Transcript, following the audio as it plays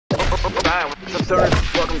Hi, what's up,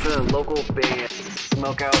 stoners? Welcome to the local band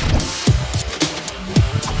Smokeout.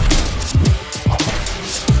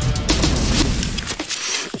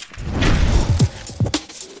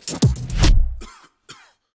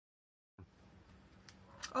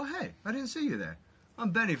 Oh hey, I didn't see you there.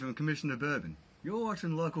 I'm Benny from Commissioner Bourbon. You're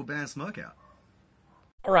watching local band Smokeout.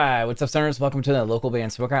 Alright, what's up, stoners? Welcome to the local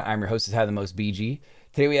band Smokeout. I'm your host, Have the Most BG.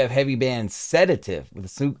 Today we have heavy band Sedative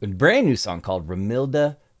with a brand new song called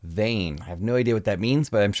Romilda Vane. I have no idea what that means,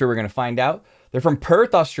 but I'm sure we're going to find out. They're from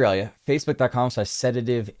Perth, Australia.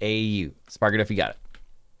 Facebook.com/sedativeau. Spark it if you got it.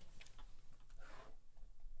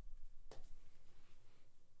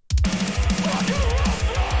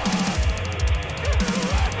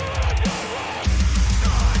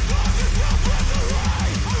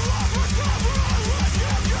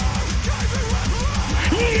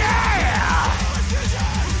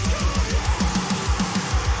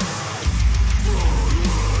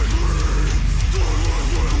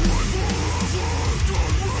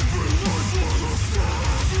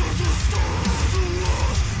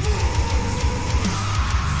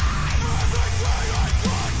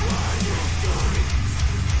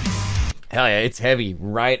 Hell yeah, it's heavy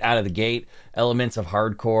right out of the gate. Elements of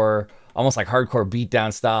hardcore, almost like hardcore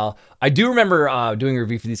beatdown style. I do remember doing a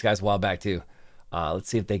review for these guys a while back too. Let's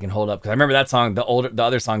see if they can hold up, because I remember that song, the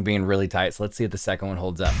other song being really tight. So let's see if the second one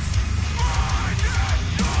holds up.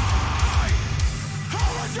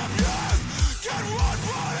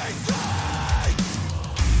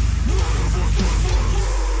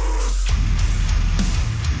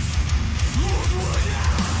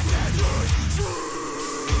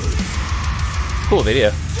 Cool video.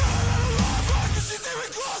 Give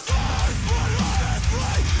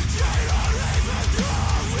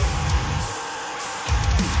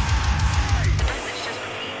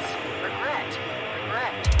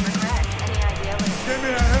me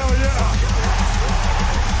a hell yeah!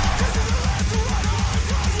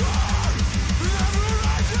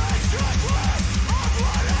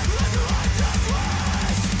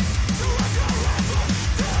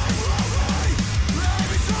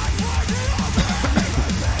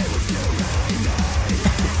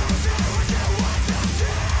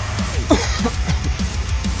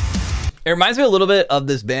 It reminds me a little bit of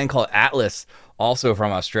this band called Atlas, also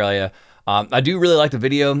from Australia. I do really like the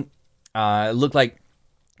video. It looked like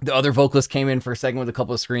the other vocalist came in for a second with a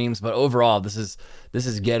couple of screams, but overall, this is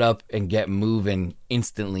get up and get moving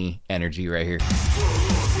instantly energy right here.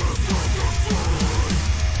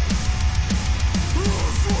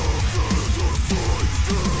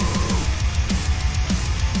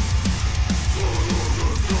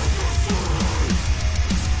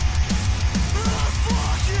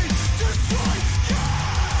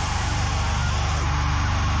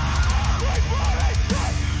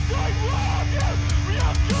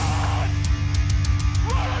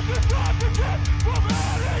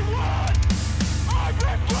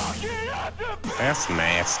 That's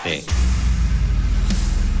nasty.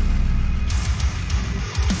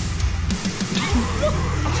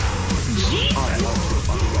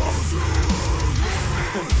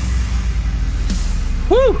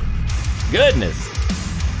 Woo! Goodness.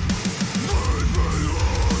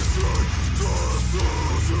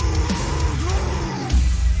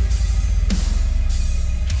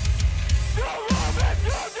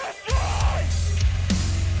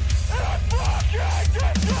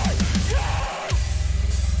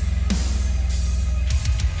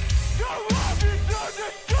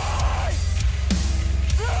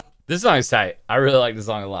 This song is tight. I really like this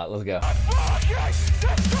song a lot. Let's go.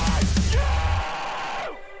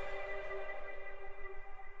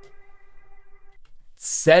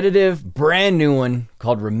 Sedative, brand new one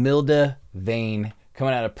called Romilda Vane,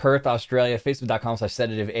 coming out of Perth, Australia.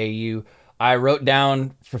 Facebook.com/sedativeau. I wrote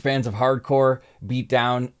down, for fans of hardcore,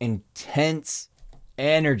 beatdown, intense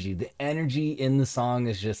energy. The energy in the song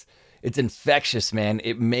is just, it's infectious, man.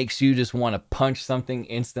 It makes you just want to punch something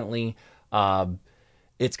instantly.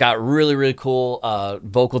 It's got really, really cool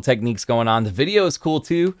vocal techniques going on. The video is cool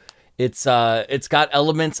too. It's got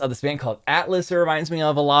elements of this band called Atlas it reminds me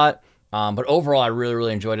of a lot. But overall, I really,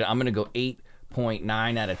 really enjoyed it. I'm going to go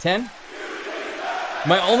 8.9 out of 10.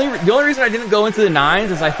 The only reason I didn't go into the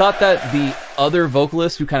 9s is I thought that the other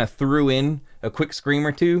vocalist who kind of threw in a quick scream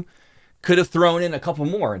or two could have thrown in a couple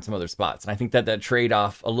more in some other spots. And I think that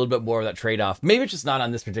trade-off, a little bit more of that trade-off, maybe it's just not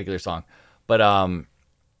on this particular song, but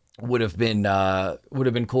would have been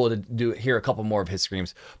cool to hear a couple more of his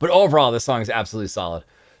screams. But overall, this song is absolutely solid.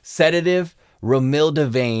 Sedative, Romilda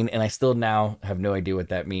Vane, and I still now have no idea what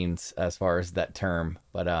that means as far as that term,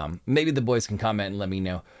 but maybe the boys can comment and let me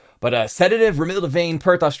know. But Sedative, Romilda Vane,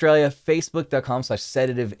 Perth, Australia,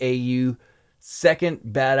 facebook.com/sedativeau. Second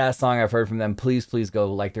badass song I've heard from them. Please, please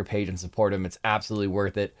go like their page and support them. It's absolutely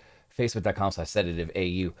worth it.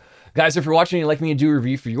 Facebook.com/sedativeau. Guys, if you're watching and you'd like me to do a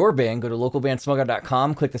review for your band, go to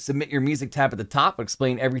localbandsmokeout.com, click the Submit Your Music tab at the top. It'll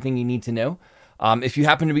explain everything you need to know. If you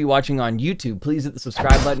happen to be watching on YouTube, please hit the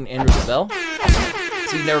subscribe button and ring the bell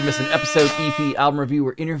so you never miss an episode, EP, album review,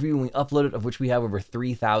 or interview when we upload it, of which we have over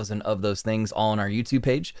 3,000 of those things all on our YouTube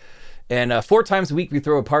page. And 4 times a week, we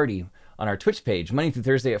throw a party on our Twitch page, Monday through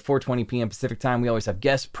Thursday at 4:20 p.m. Pacific time. We always have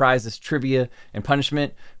guests, prizes, trivia, and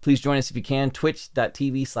punishment. Please join us if you can.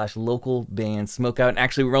 Twitch.tv/localbandsmokeout. And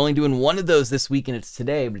actually, we're only doing one of those this week, and it's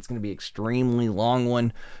today, but it's going to be an extremely long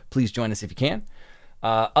one. Please join us if you can.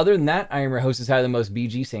 Other than that, I am your host, is Higher Than Most,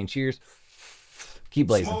 BG, saying cheers. Keep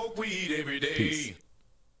blazing. Smoke weed every day. Peace.